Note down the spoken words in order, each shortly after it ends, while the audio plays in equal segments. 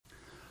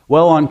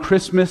Well, on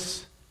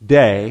Christmas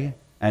Day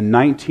in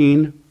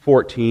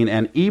 1914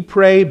 in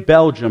Ypres,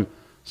 Belgium,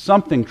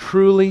 something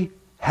truly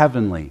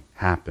heavenly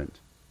happened.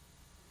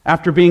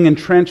 After being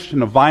entrenched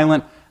in a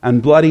violent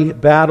and bloody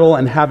battle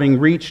and having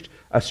reached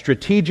a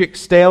strategic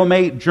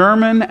stalemate,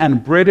 German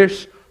and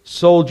British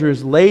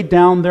soldiers laid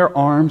down their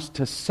arms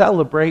to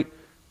celebrate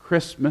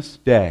Christmas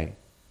Day.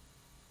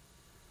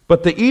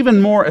 But the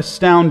even more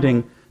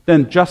astounding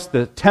than just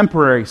the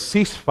temporary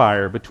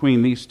ceasefire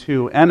between these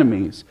two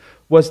enemies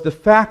was the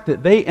fact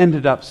that they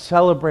ended up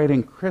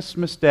celebrating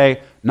Christmas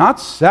Day not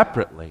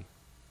separately,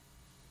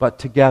 but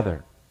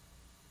together.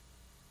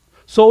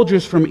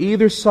 Soldiers from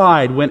either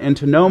side went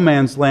into no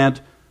man's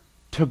land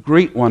to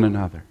greet one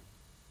another,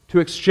 to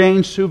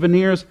exchange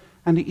souvenirs,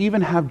 and to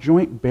even have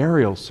joint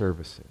burial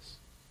services.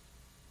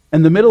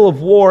 In the middle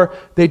of war,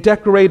 they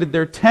decorated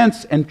their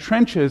tents and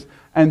trenches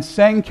and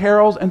sang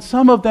carols, and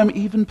some of them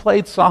even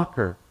played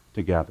soccer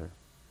together.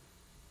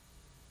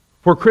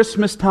 For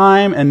Christmas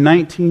time in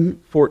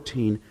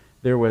 1914,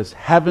 there was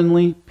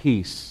heavenly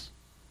peace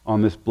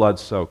on this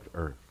blood-soaked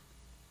earth.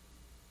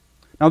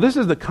 Now, this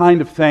is the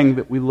kind of thing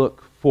that we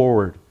look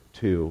forward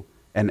to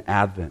in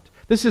Advent.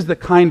 This is the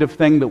kind of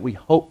thing that we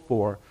hope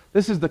for.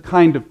 This is the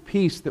kind of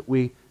peace that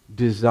we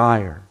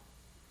desire.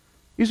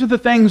 These are the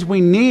things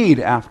we need,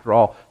 after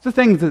all. It's the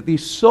things that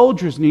these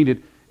soldiers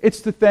needed.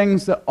 It's the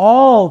things that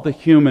all the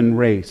human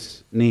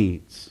race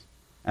needs.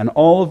 And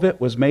all of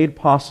it was made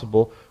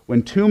possible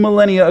when 2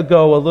 millennia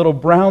ago a little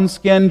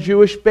brown-skinned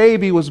Jewish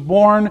baby was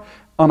born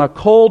on a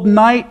cold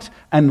night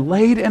and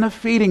laid in a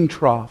feeding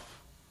trough.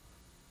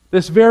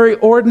 This very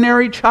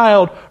ordinary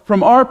child,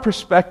 from our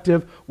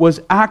perspective,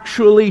 was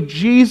actually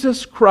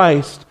Jesus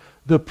Christ,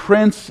 the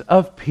Prince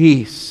of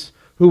Peace,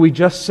 who we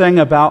just sang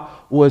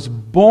about, was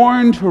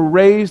born to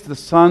raise the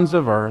sons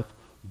of earth,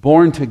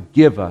 born to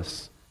give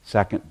us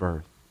second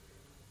birth.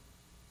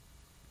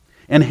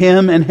 In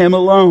Him and Him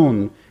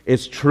alone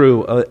is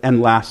true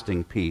and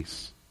lasting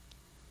peace.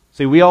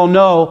 See, we all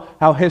know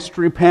how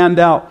history panned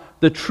out.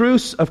 The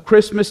truce of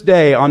Christmas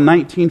Day on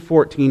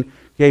 1914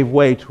 gave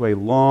way to a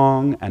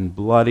long and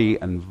bloody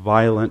and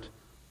violent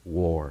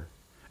war.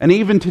 And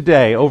even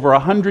today, over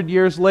 100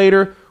 years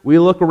later, we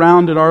look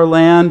around at our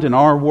land and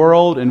our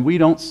world and we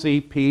don't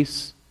see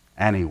peace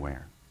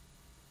anywhere.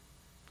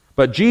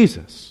 But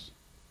Jesus,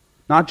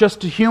 not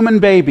just a human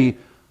baby,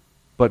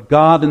 but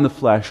God in the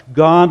flesh,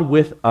 God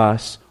with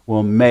us,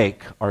 will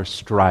make our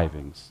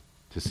strivings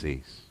to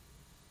cease.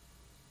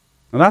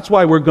 And that's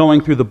why we're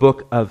going through the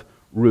book of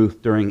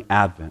Ruth during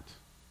Advent.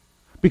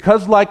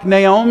 Because like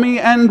Naomi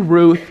and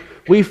Ruth,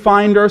 we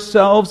find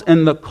ourselves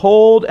in the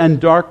cold and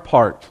dark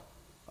part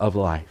of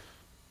life.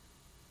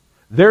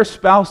 Their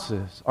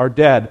spouses are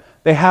dead.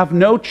 They have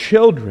no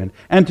children.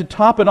 And to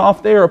top it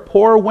off, they are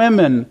poor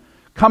women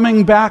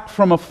coming back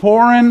from a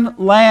foreign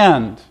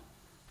land.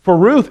 For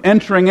Ruth,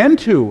 entering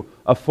into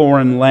a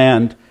foreign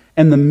land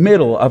in the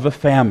middle of a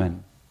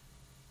famine.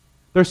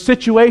 Their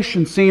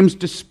situation seems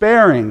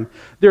despairing.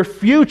 Their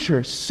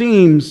future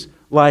seems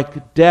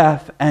like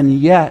death. And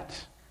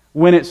yet,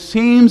 when it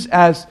seems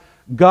as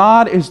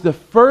God is the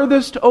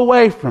furthest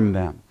away from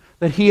them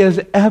that He has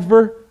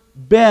ever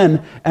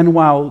been, and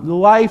while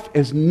life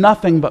is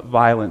nothing but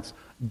violence,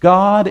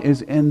 God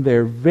is in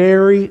their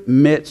very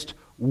midst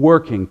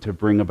working to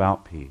bring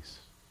about peace.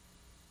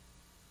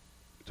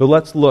 So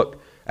let's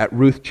look at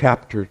Ruth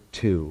chapter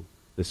 2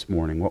 this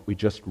morning, what we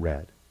just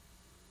read.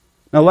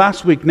 Now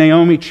last week,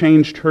 Naomi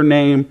changed her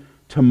name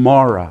to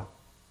Mara.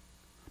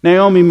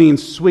 Naomi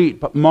means sweet,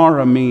 but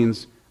Mara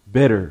means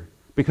bitter,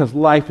 because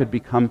life had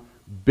become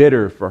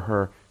bitter for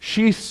her.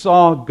 She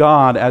saw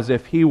God as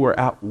if He were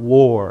at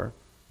war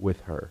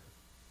with her.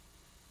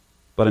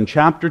 But in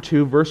chapter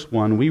 2, verse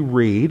 1, we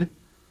read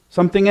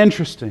something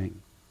interesting,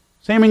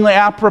 seemingly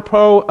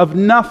apropos of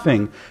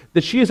nothing,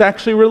 that she is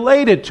actually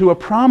related to a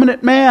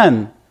prominent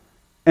man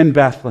in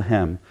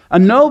Bethlehem, a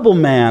noble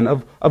man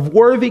of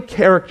worthy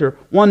character,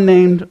 one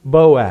named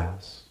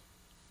Boaz.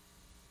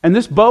 And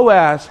this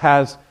Boaz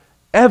has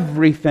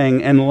everything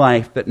in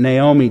life that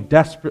Naomi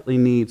desperately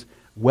needs: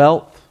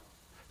 wealth,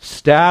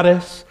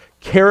 status,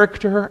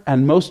 character,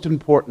 and most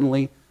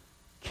importantly,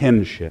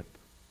 kinship.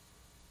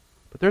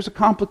 But there's a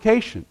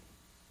complication.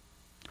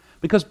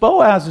 Because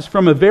Boaz is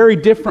from a very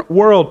different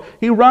world.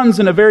 He runs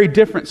in a very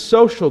different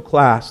social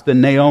class than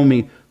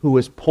Naomi, who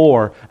is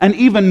poor. And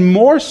even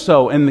more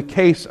so in the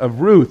case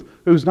of Ruth,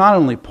 who's not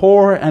only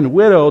poor and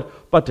widowed,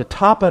 but to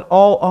top it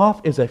all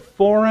off is a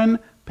foreign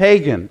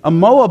pagan, a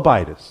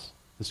Moabitess,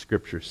 the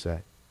Scriptures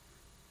say.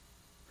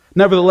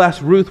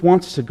 Nevertheless, Ruth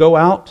wants to go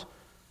out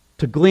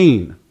to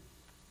glean,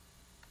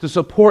 to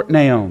support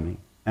Naomi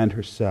and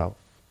herself.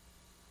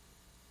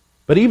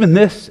 But even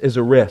this is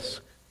a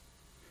risk,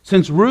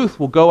 since Ruth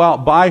will go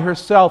out by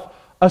herself,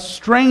 a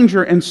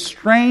stranger in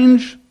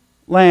strange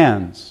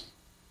lands,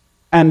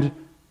 and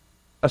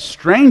a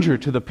stranger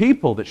to the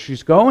people that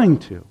she's going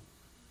to.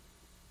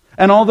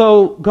 And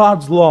although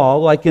God's law,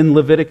 like in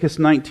Leviticus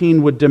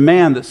 19, would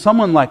demand that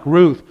someone like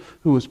Ruth,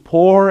 who was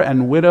poor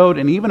and widowed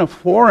and even a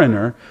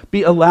foreigner,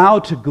 be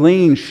allowed to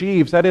glean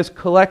sheaves, that is,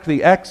 collect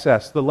the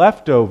excess, the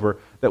leftover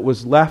that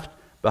was left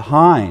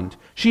behind,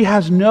 she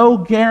has no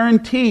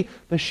guarantee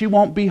that she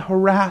won't be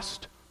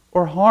harassed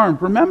or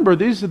harmed. Remember,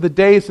 these are the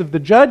days of the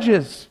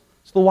judges.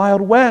 It's the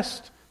Wild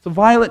West. It's a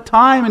violent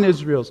time in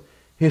Israel's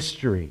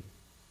history.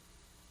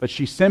 But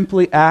she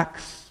simply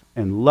acts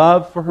in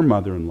love for her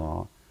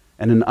mother-in-law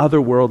and an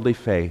otherworldly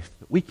faith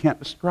that we can't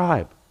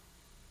describe.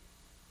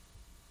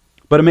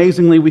 But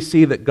amazingly, we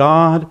see that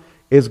God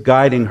is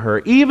guiding her,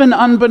 even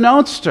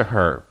unbeknownst to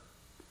her,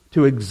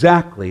 to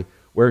exactly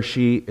where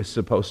she is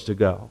supposed to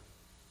go.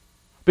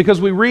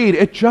 Because we read,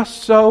 it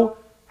just so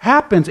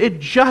happens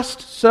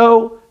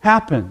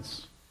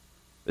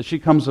that she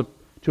comes up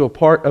to a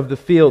part of the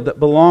field that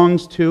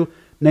belongs to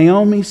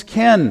Naomi's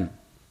kin,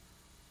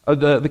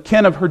 the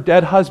kin of her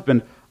dead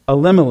husband,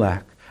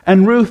 Elimelech.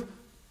 And Ruth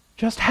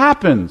just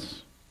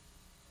happens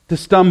to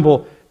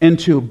stumble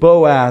into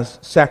Boaz's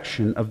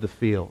section of the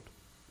field.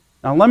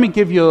 Now let me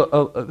give you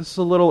this is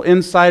a little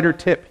insider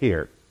tip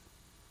here.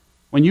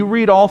 When you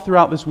read all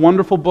throughout this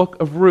wonderful book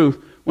of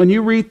Ruth, when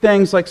you read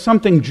things like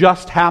something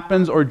just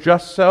happens or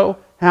just so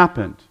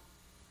happened,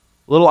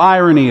 a little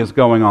irony is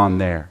going on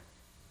there.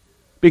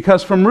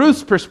 Because from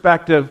Ruth's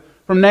perspective,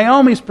 from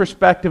Naomi's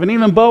perspective, and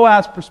even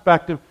Boaz's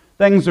perspective,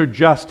 things are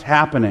just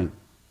happening.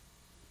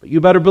 But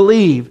you better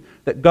believe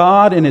that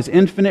God in His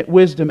infinite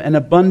wisdom and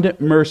abundant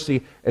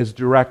mercy is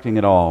directing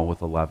it all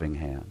with a loving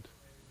hand.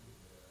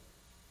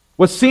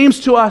 What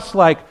seems to us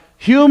like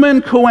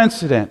human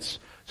coincidence,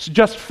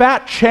 just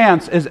fat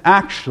chance, is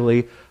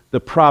actually the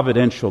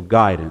providential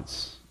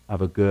guidance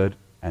of a good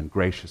and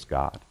gracious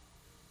God.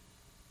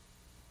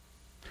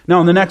 Now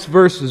in the next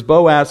verses,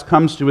 Boaz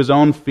comes to his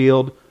own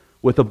field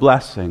with a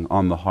blessing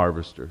on the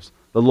harvesters.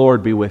 The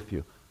Lord be with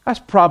you. That's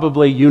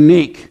probably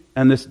unique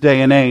in this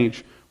day and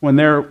age when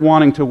they're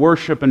wanting to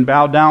worship and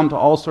bow down to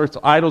all sorts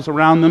of idols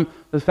around them.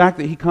 The fact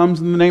that he comes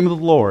in the name of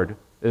the Lord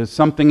is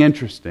something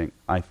interesting,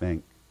 I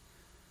think.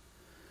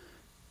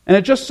 And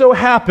it just so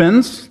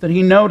happens that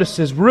he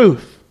notices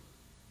Ruth,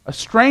 a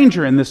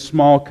stranger in this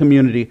small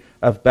community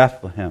of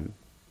Bethlehem.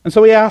 And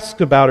so he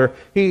asks about her.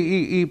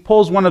 He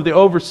pulls one of the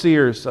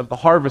overseers of the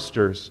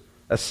harvesters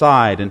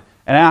aside and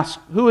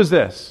asks, "Who is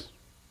this?"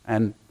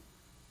 And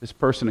this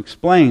person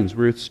explains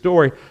Ruth's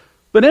story.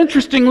 But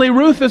interestingly,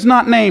 Ruth is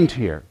not named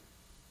here.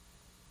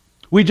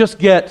 We just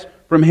get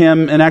from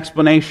him an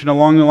explanation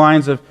along the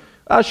lines of,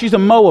 she's a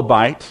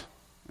Moabite,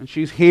 and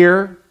she's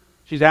here.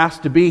 She's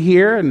asked to be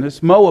here, and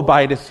this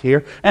Moabite is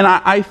here. And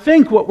I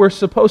think what we're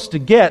supposed to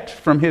get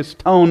from his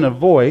tone of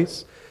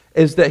voice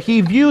is that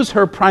he views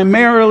her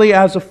primarily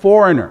as a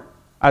foreigner,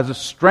 as a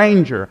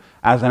stranger,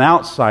 as an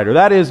outsider.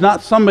 That is,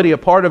 not somebody a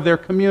part of their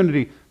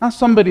community, not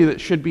somebody that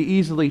should be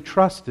easily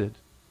trusted,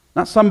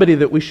 not somebody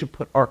that we should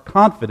put our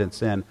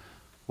confidence in,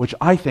 which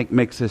I think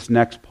makes this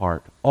next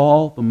part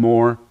all the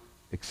more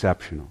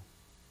exceptional.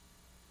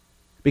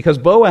 Because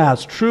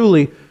Boaz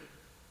truly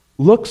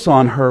looks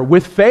on her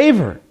with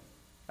favor,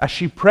 as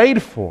she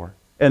prayed for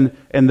in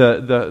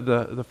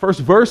the first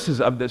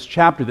verses of this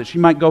chapter, that she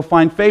might go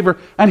find favor,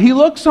 and he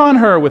looks on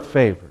her with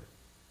favor.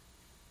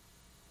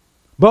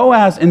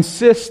 Boaz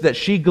insists that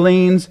she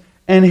gleans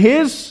in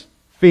his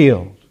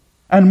field,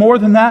 and more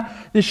than that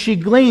she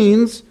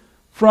gleans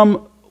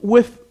from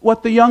with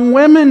what the young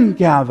women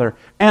gather,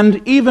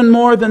 and even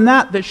more than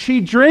that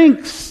she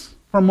drinks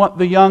from what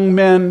the young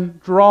men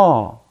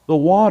draw, the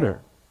water.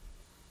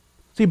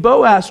 See,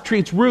 Boaz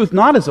treats Ruth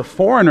not as a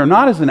foreigner,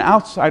 not as an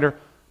outsider,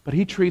 but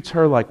he treats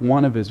her like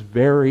one of his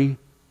very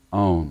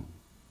own.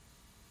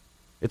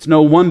 It's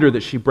no wonder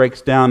that she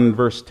breaks down in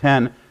verse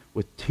 10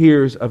 with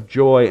tears of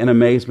joy and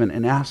amazement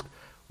and asks,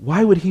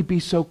 why would he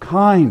be so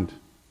kind?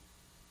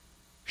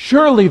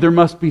 Surely there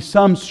must be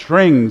some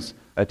strings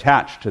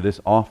attached to this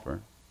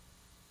offer.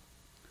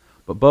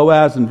 But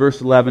Boaz in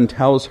verse 11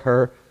 tells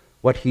her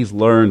what he's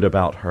learned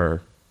about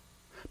her.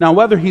 Now,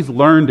 whether he's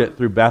learned it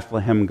through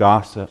Bethlehem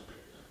gossip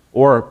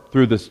or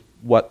through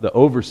what the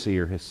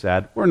overseer has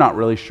said, we're not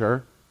really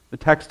sure. The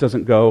text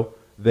doesn't go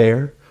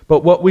there.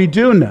 But what we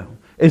do know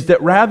is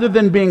that rather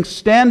than being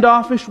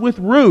standoffish with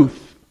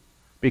Ruth,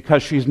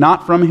 because she's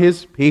not from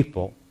his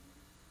people,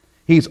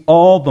 he's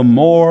all the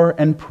more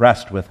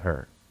impressed with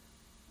her.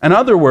 In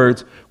other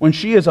words, when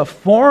she is a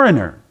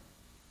foreigner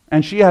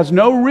and she has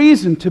no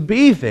reason to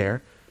be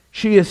there,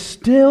 she is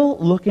still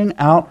looking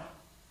out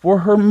for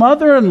her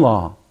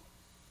mother-in-law.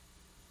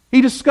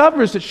 He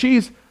discovers that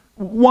she's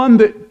one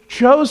that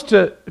chose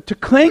to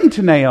cling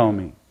to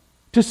Naomi,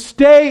 to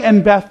stay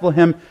in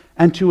Bethlehem,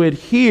 and to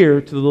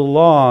adhere to the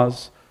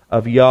laws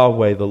of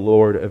Yahweh, the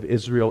Lord of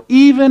Israel,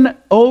 even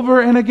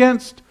over and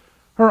against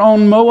her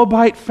own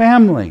Moabite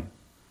family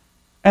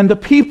and the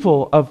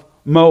people of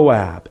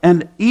Moab,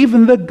 and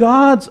even the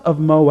gods of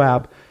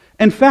Moab.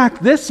 In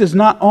fact, this is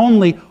not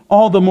only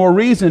all the more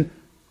reason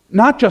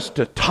not just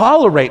to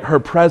tolerate her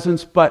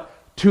presence, but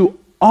to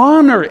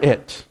honor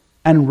it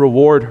and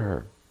reward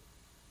her.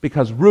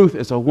 because Ruth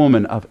is a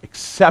woman of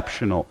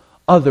exceptional,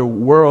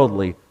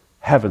 otherworldly,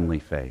 heavenly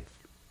faith.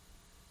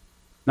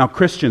 Now,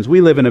 Christians,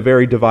 we live in a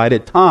very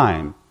divided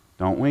time,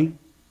 don't we?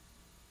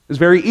 It's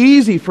very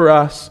easy for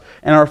us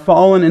and our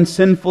fallen and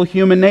sinful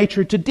human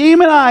nature to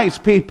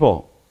demonize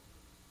people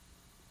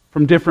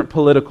from different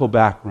political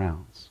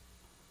backgrounds,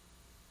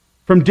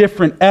 from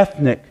different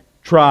ethnic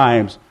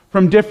tribes,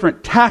 from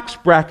different tax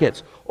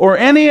brackets, or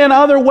any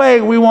other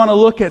way we want to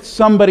look at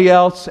somebody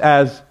else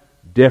as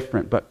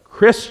different. But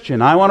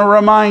Christian, I want to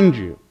remind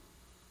you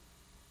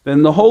that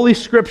in the Holy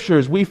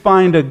Scriptures we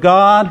find a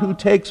God who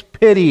takes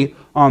pity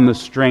on the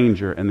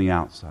stranger and the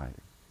outsider.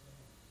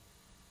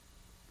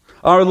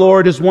 Our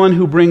Lord is one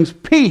who brings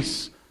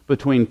peace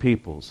between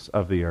peoples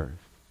of the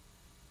earth.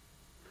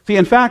 See,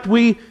 in fact,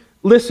 we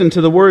listen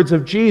to the words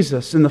of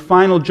Jesus in the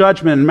final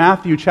judgment in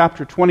Matthew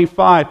chapter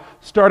 25,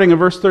 starting at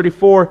verse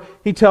 34.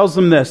 He tells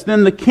them this: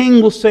 "Then the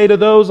king will say to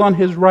those on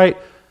his right,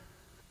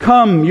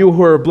 'Come, you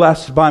who are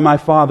blessed by my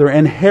Father,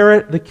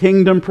 inherit the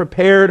kingdom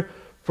prepared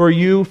for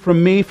you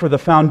from me for the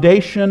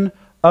foundation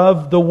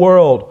of the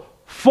world.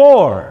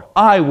 For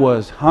I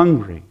was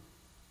hungry,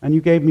 and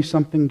you gave me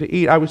something to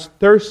eat. I was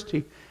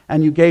thirsty,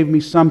 and you gave me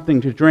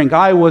something to drink.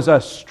 I was a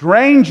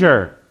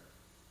stranger.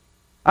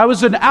 I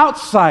was an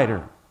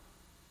outsider,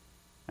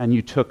 and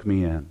you took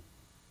me in.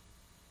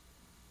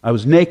 I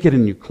was naked,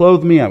 and you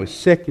clothed me. I was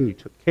sick, and you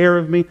took care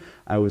of me.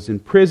 I was in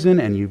prison,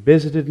 and you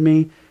visited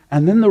me.'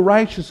 And then the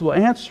righteous will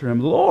answer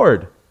him,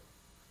 'Lord,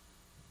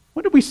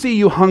 when did we see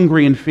you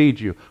hungry and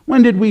feed you?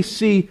 When did we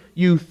see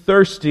you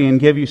thirsty and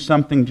give you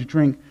something to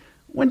drink?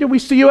 When did we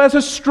see you as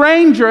a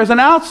stranger, as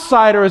an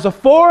outsider, as a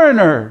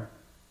foreigner,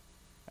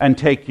 and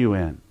take you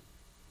in?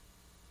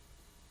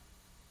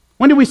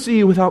 When did we see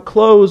you without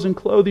clothes and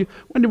clothe you?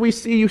 When did we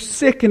see you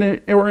sick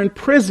or in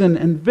prison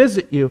and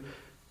visit you?'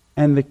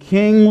 And the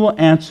king will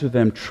answer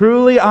them,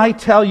 'Truly I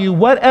tell you,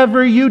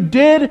 whatever you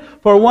did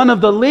for one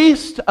of the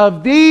least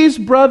of these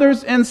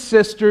brothers and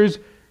sisters,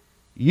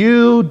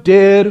 you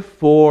did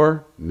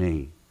for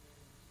me.'"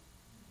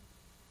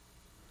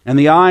 In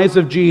the eyes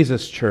of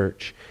Jesus,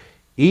 church,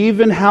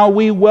 even how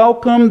we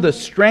welcome the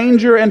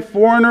stranger and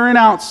foreigner and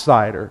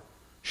outsider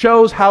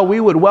shows how we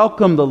would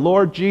welcome the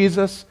Lord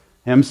Jesus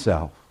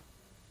himself.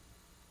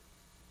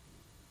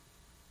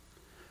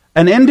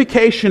 An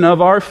indication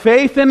of our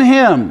faith in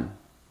him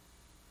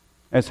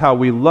is how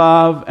we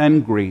love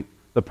and greet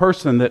the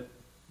person that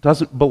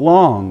doesn't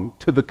belong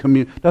to the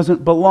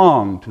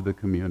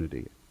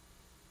community.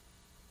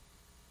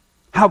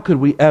 How could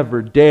we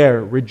ever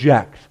dare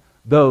reject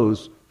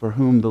those for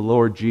whom the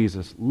Lord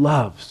Jesus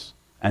loves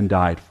and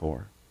died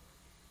for?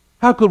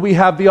 How could we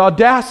have the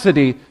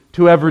audacity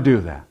to ever do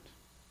that?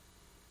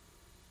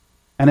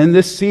 And in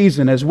this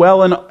season, as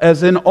well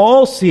as in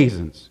all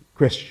seasons,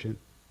 Christian,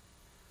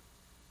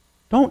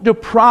 don't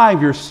deprive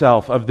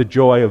yourself of the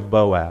joy of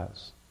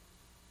Boaz.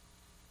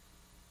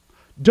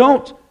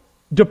 Don't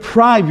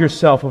deprive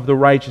yourself of the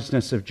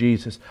righteousness of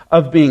Jesus,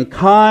 of being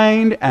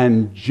kind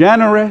and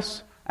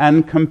generous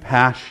and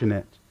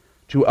compassionate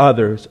to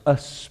others,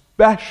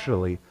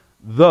 especially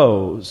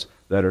those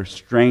that are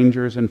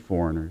strangers and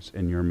foreigners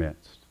in your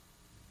midst.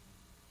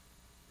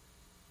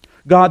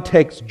 God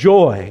takes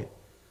joy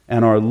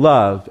in our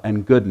love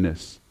and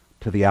goodness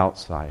to the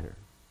outsider.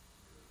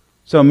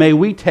 So may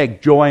we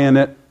take joy in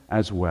it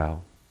as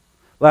well.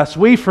 Lest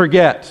we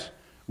forget,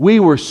 we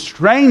were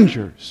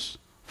strangers,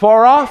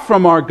 far off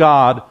from our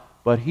God,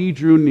 but he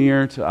drew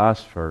near to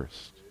us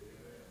first.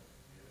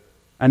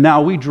 And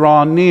now we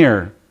draw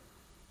near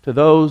to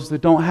those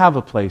that don't have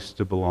a place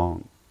to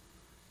belong.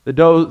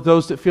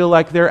 Those that feel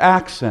like their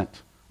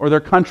accent or their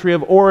country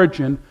of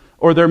origin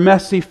or their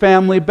messy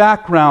family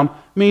background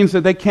means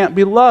that they can't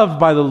be loved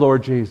by the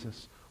Lord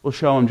Jesus. We'll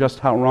show them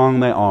just how wrong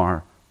they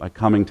are by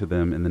coming to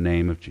them in the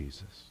name of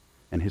Jesus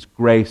and his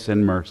grace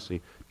and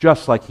mercy,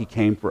 just like he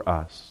came for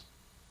us.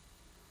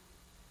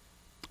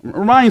 It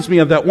reminds me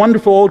of that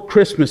wonderful old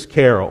Christmas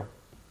carol,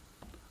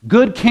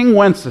 "Good King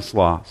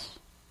Wenceslas."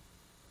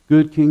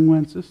 Good King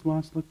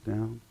Wenceslas looked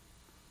down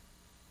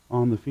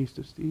on the feast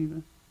of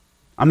Stephen.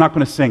 I'm not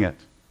going to sing it.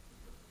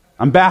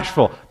 I'm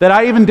bashful. That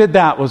I even did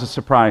that was a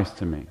surprise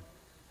to me.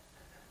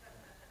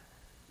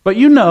 But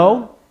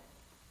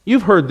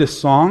you've heard this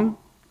song.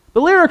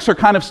 The lyrics are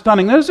kind of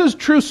stunning. This is a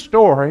true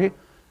story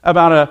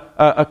about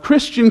a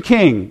Christian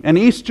king in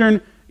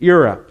Eastern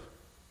Europe.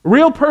 A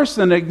real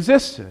person that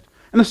existed.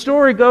 And the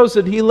story goes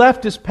that he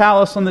left his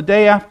palace on the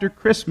day after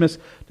Christmas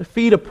to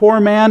feed a poor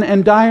man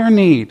in dire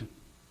need.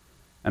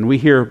 And we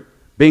hear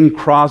Bing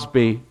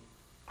Crosby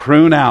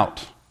croon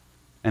out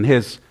in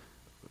his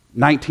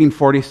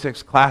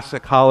 1946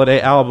 classic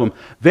holiday album,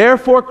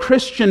 "Therefore,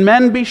 Christian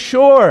men, be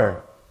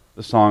sure,"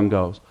 the song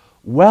goes,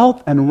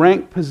 "wealth and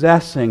rank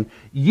possessing,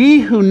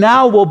 ye who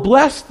now will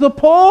bless the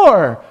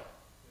poor,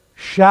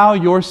 shall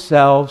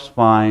yourselves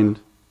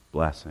find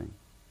blessing."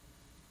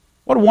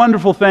 What a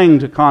wonderful thing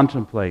to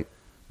contemplate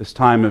this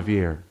time of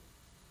year.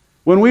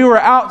 When we were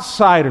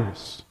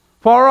outsiders,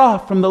 far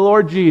off from the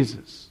Lord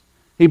Jesus,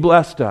 he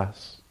blessed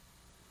us.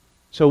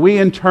 So we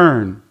in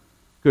turn,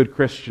 good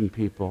Christian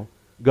people,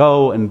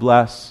 Go and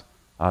bless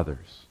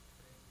others.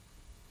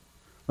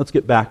 Let's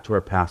get back to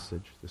our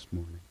passage this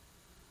morning.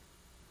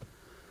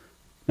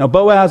 Now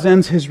Boaz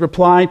ends his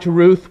reply to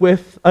Ruth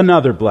with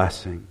another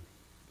blessing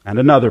and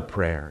another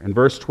prayer. In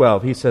verse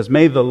 12, he says,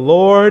 "May the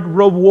Lord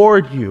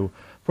reward you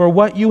for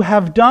what you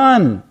have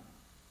done,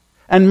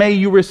 and may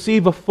you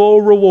receive a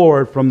full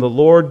reward from the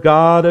Lord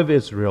God of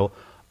Israel,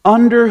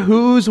 under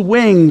whose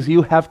wings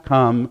you have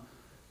come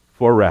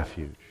for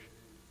refuge."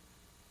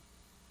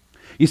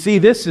 You see,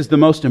 this is the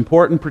most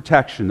important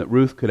protection that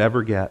Ruth could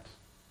ever get.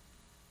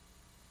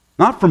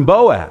 Not from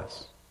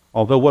Boaz,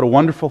 although what a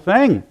wonderful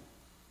thing.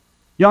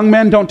 Young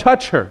men don't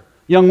touch her.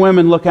 Young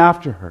women look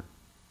after her.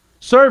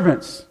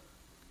 Servants,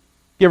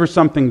 give her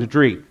something to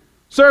drink.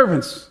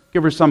 Servants,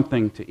 give her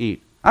something to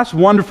eat. That's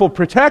wonderful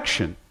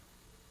protection.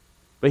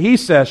 But he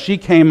says she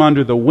came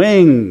under the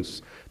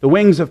wings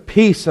of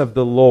peace of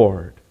the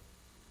Lord.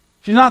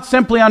 She's not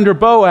simply under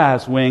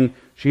Boaz's wing,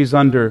 she's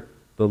under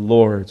the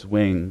Lord's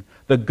wing.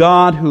 The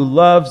God who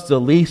loves the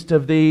least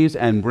of these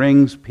and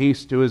brings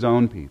peace to his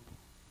own people.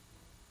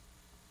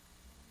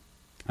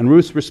 And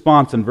Ruth's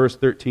response in verse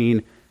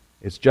 13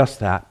 is just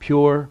that,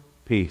 pure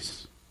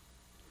peace.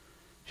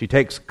 She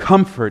takes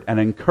comfort and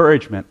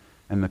encouragement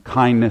in the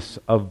kindness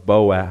of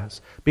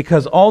Boaz,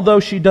 because although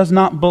she does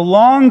not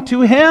belong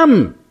to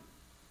him,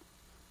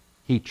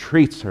 he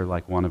treats her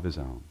like one of his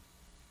own.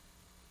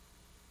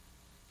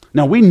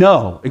 Now we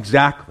know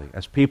exactly,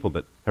 as people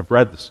that have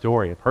read the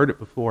story, have heard it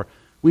before,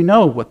 we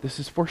know what this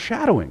is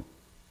foreshadowing,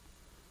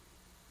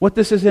 what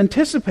this is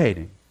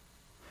anticipating.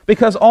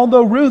 Because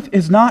although Ruth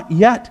is not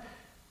yet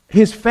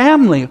his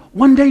family,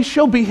 one day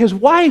she'll be his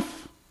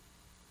wife.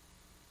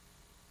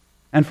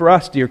 And for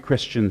us, dear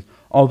Christians,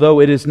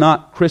 although it is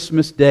not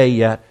Christmas Day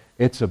yet,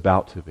 it's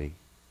about to be.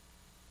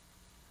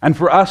 And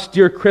for us,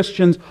 dear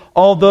Christians,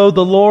 although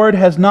the Lord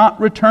has not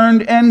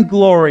returned in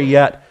glory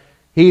yet,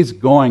 he's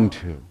going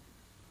to,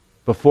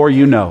 before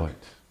you know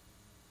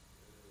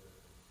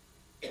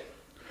it.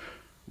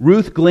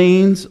 Ruth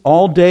gleans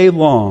all day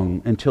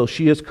long until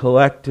she has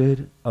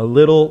collected a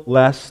little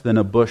less than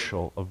a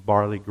bushel of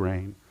barley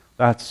grain.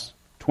 That's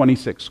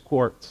 26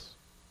 quarts.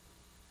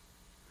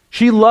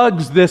 She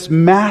lugs this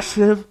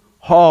massive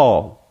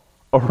haul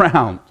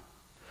around.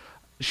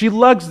 She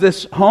lugs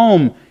this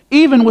home,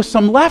 even with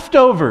some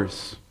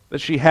leftovers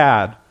that she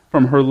had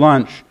from her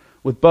lunch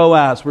with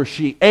Boaz, where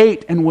she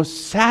ate and was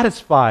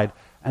satisfied,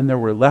 and there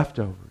were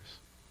leftovers.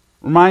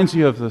 Reminds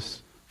you of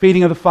this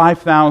feeding of the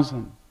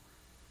 5,000.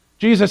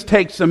 Jesus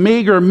takes a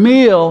meager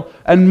meal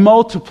and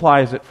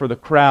multiplies it for the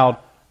crowd,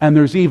 and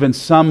there's even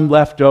some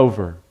left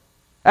over.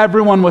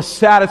 Everyone was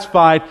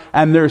satisfied,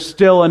 and there's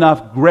still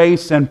enough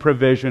grace and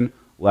provision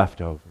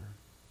left over.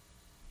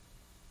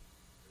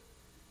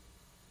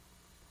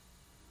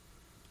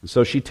 And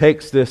so she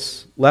takes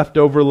this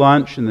leftover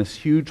lunch and this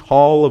huge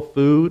haul of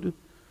food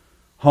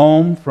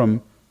home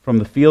from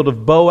the field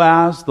of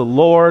Boaz, the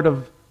Lord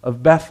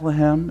of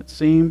Bethlehem, it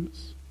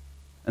seems.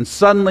 And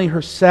suddenly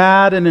her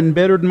sad and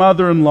embittered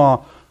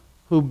mother-in-law,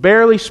 who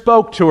barely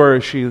spoke to her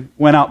as she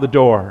went out the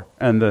door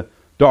in the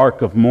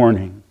dark of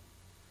morning,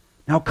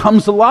 now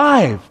comes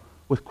alive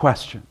with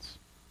questions.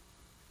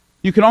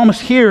 You can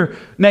almost hear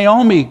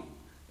Naomi,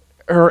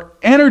 her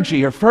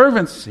energy, her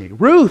fervency.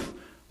 Ruth,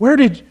 where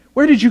did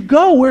you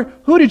go?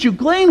 Who did you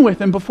glean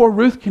with? And before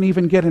Ruth can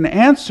even get an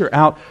answer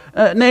out,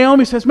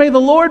 Naomi says, "May the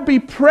Lord be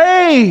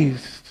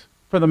praised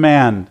for the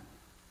man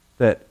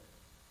that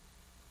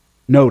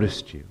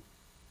noticed you."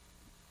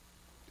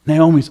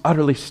 Naomi's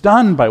utterly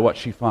stunned by what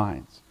she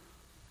finds.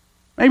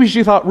 Maybe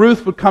she thought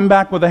Ruth would come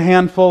back with a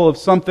handful of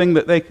something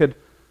that they could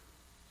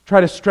try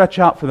to stretch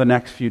out for the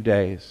next few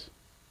days.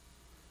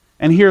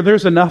 And here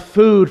there's enough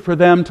food for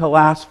them to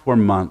last for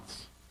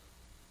months.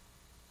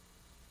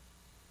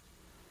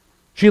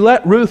 She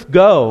let Ruth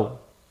go,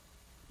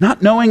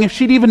 not knowing if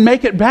she'd even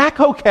make it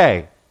back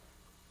okay.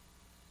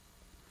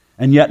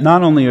 And yet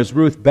not only is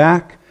Ruth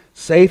back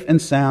safe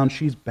and sound,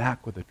 she's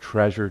back with a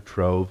treasure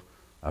trove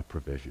of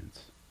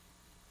provisions.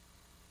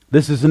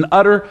 This is an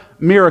utter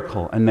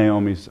miracle in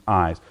Naomi's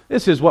eyes.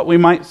 This is what we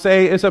might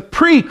say is a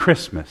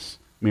pre-Christmas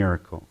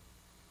miracle.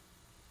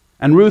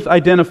 And Ruth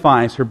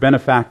identifies her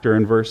benefactor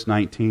in verse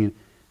 19.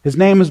 His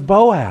name is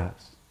Boaz.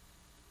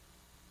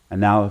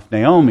 And now if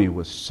Naomi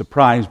was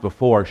surprised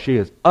before, she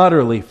is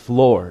utterly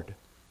floored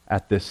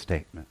at this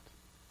statement.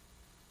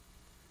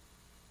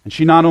 And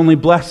she not only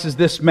blesses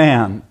this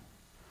man,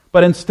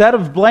 but instead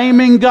of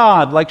blaming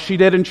God like she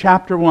did in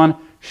chapter 1,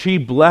 she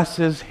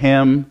blesses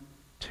him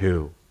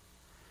too.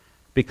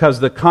 Because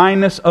the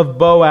kindness of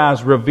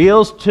Boaz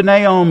reveals to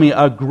Naomi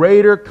a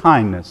greater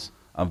kindness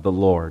of the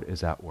Lord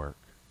is at work.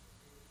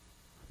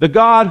 The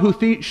God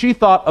who she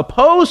thought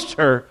opposed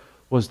her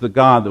was the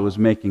God that was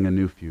making a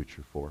new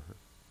future for her.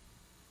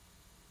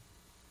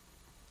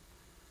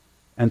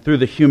 And through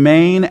the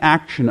humane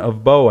action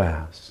of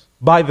Boaz,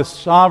 by the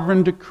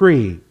sovereign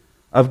decree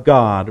of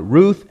God,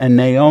 Ruth and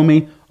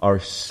Naomi are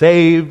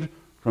saved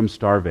from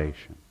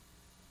starvation.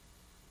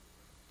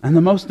 And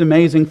the most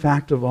amazing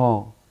fact of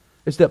all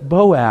is that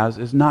Boaz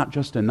is not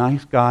just a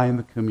nice guy in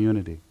the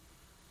community.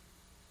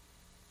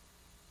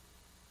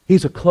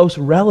 He's a close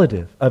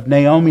relative of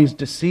Naomi's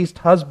deceased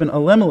husband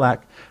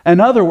Elimelech. In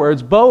other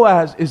words,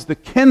 Boaz is the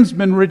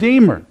kinsman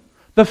redeemer,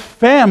 the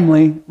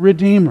family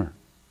redeemer.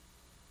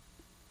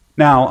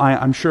 Now,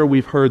 I'm sure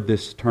we've heard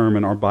this term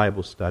in our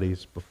Bible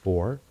studies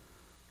before.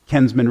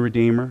 Kinsman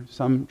redeemer,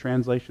 some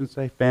translations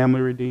say.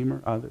 Family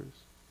redeemer, others.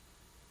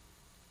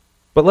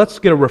 But let's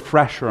get a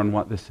refresher on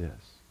what this is.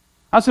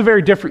 That's a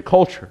very different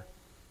culture.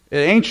 In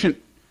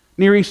ancient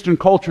Near Eastern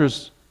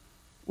cultures,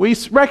 we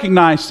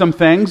recognize some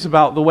things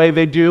about the way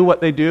they do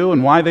what they do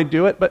and why they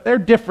do it, but they're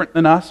different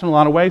than us in a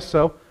lot of ways.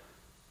 So,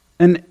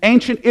 in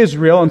ancient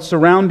Israel and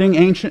surrounding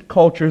ancient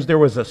cultures, there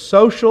was a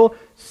social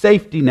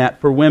safety net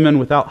for women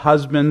without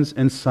husbands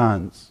and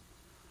sons,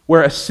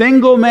 where a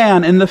single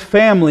man in the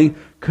family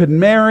could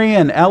marry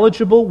an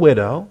eligible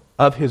widow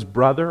of his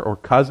brother or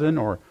cousin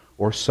or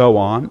so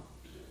on,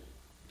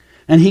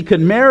 and he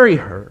could marry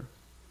her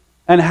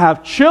and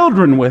have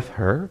children with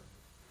her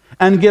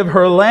and give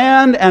her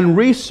land and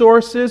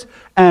resources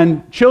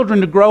and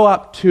children to grow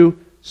up to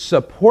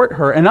support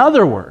her. In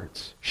other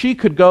words, she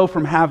could go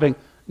from having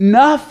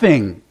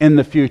nothing in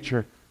the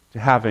future to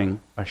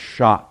having a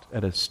shot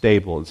at a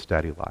stable and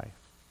steady life.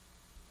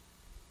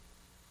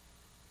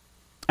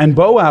 And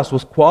Boaz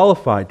was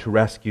qualified to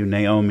rescue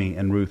Naomi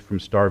and Ruth from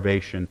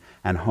starvation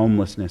and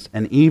homelessness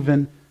and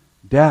even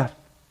death,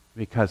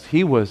 because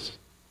he was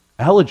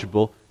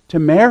eligible to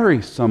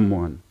marry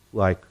someone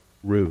like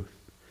Ruth,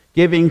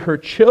 giving her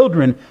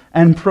children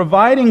and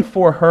providing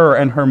for her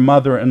and her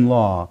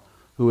mother-in-law,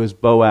 who is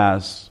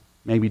Boaz's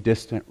maybe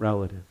distant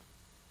relative.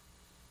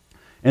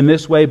 In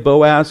this way,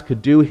 Boaz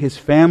could do his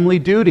family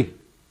duty,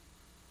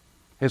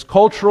 his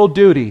cultural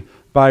duty,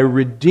 by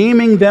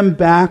redeeming them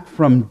back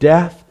from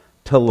death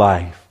to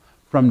life,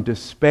 from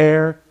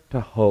despair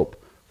to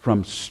hope,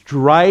 from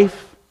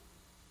strife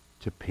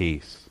to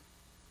peace.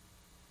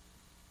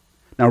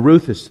 Now,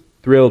 Ruth is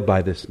thrilled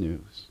by this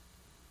news,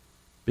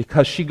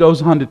 because she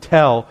goes on to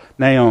tell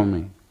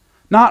Naomi,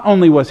 not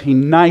only was he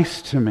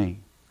nice to me,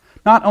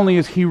 not only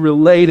is he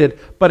related,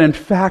 but in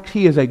fact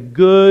he is a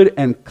good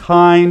and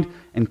kind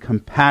and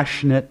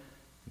compassionate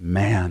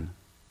man.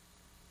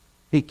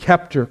 He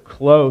kept her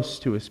close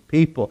to his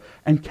people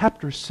and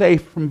kept her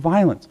safe from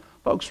violence.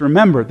 Folks,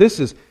 remember, this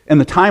is in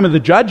the time of the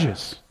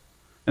Judges.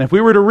 And if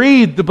we were to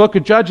read the book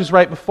of Judges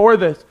right before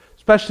this,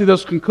 especially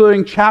those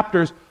concluding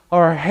chapters,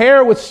 our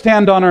hair would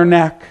stand on our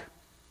neck.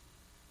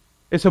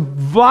 It's a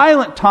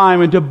violent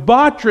time, a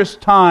debaucherous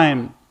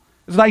time.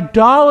 It's an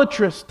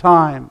idolatrous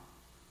time.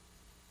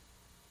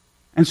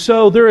 And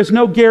so there is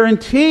no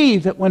guarantee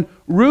that when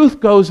Ruth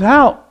goes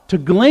out to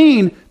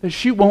glean, that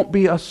she won't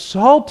be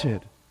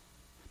assaulted,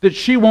 that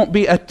she won't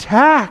be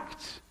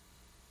attacked.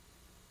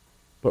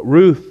 But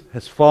Ruth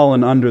has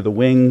fallen under the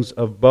wings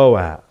of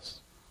Boaz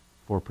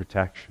for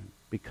protection,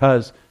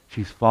 because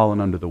she's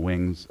fallen under the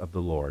wings of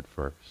the Lord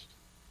first.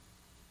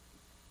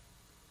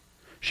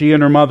 She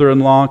and her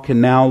mother-in-law can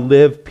now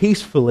live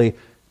peacefully.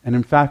 And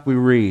in fact, we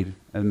read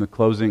in the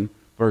closing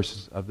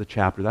verses of the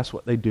chapter, that's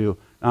what they do.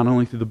 Not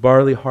only through the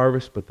barley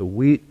harvest, but the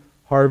wheat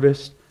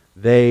harvest,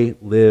 they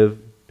live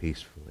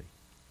peacefully.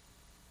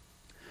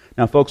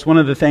 Now, folks, one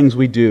of the things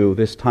we do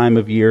this time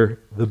of year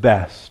the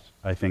best,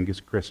 I think,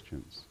 as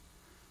Christians,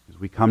 is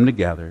we come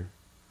together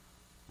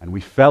and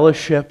we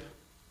fellowship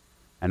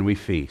and we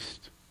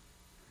feast.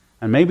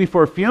 And maybe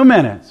for a few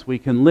minutes we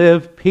can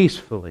live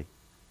peacefully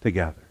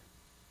together.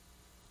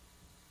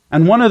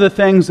 And one of the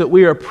things that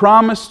we are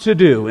promised to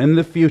do in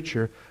the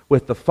future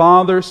with the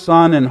Father,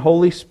 Son, and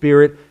Holy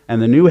Spirit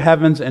and the new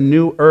heavens and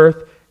new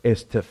earth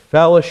is to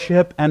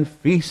fellowship and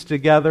feast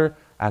together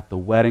at the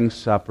wedding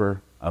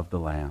supper of the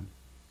Lamb.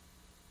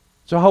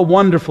 So how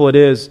wonderful it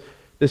is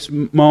this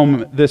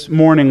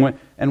morning,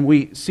 and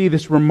we see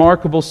this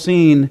remarkable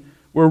scene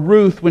where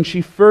Ruth, when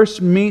she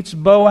first meets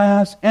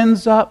Boaz,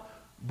 ends up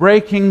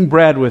breaking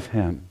bread with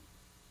him,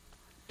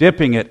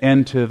 dipping it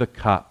into the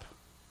cup,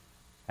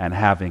 and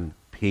having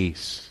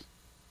peace.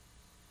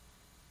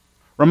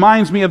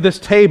 Reminds me of this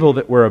table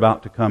that we're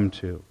about to come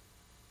to.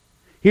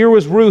 Here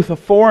was Ruth, a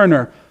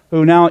foreigner,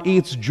 who now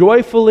eats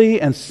joyfully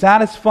and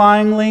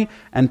satisfyingly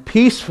and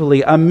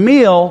peacefully a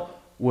meal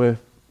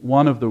with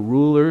one of the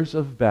rulers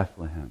of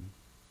Bethlehem.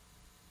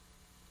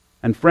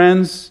 And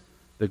friends,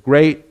 the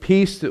great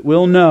peace that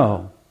we'll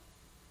know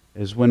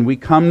is when we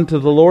come to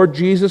the Lord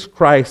Jesus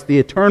Christ, the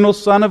eternal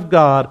Son of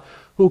God,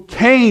 who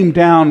came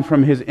down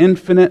from his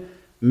infinite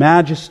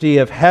majesty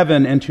of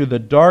heaven into the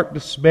dark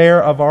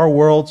despair of our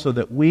world, so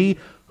that we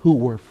who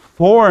were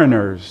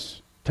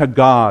foreigners to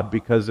God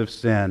because of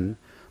sin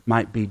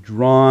might be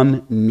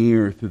drawn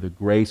near through the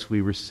grace we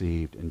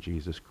received in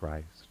Jesus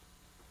Christ.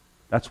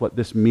 That's what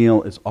this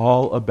meal is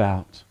all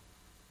about.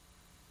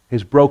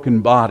 His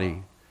broken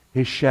body,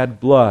 his shed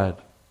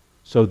blood,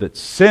 so that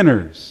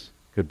sinners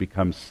could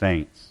become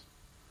saints,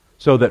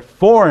 so that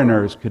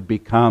foreigners could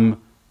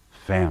become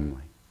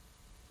family.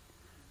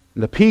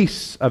 And the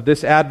peace of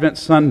this Advent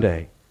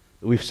Sunday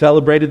that we've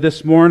celebrated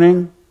this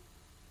morning,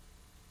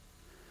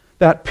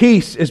 that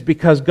peace is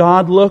because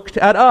God looked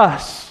at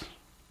us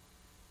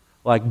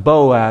like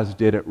Boaz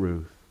did at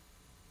Ruth.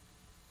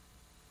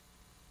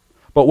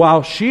 But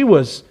while she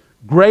was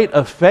great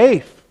of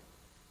faith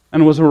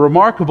and was a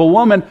remarkable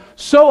woman,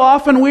 so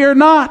often we are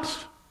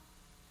not.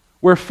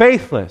 We're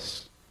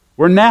faithless.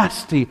 We're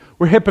nasty.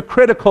 We're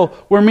hypocritical.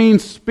 We're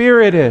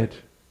mean-spirited.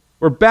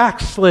 We're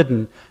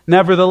backslidden.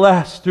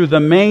 Nevertheless, through the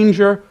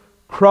manger,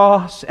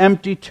 cross,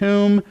 empty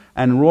tomb,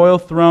 and royal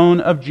throne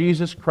of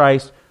Jesus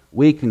Christ,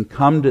 we can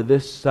come to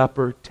this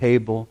supper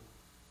table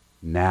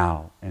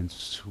now in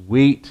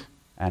sweet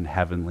and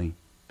heavenly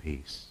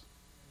peace.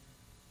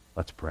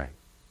 Let's pray.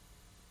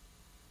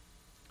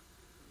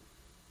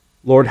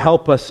 Lord,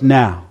 help us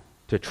now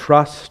to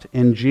trust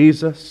in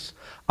Jesus,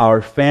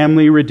 our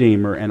family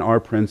Redeemer and our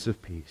Prince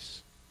of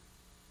Peace.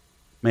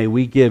 May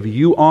we give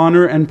you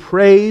honor and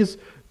praise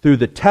through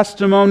the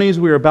testimonies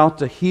we are about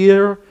to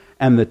hear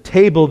and the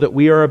table that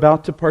we are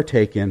about to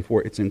partake in.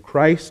 For it's in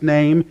Christ's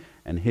name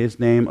and his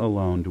name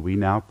alone do we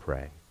now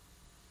pray.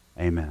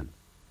 Amen.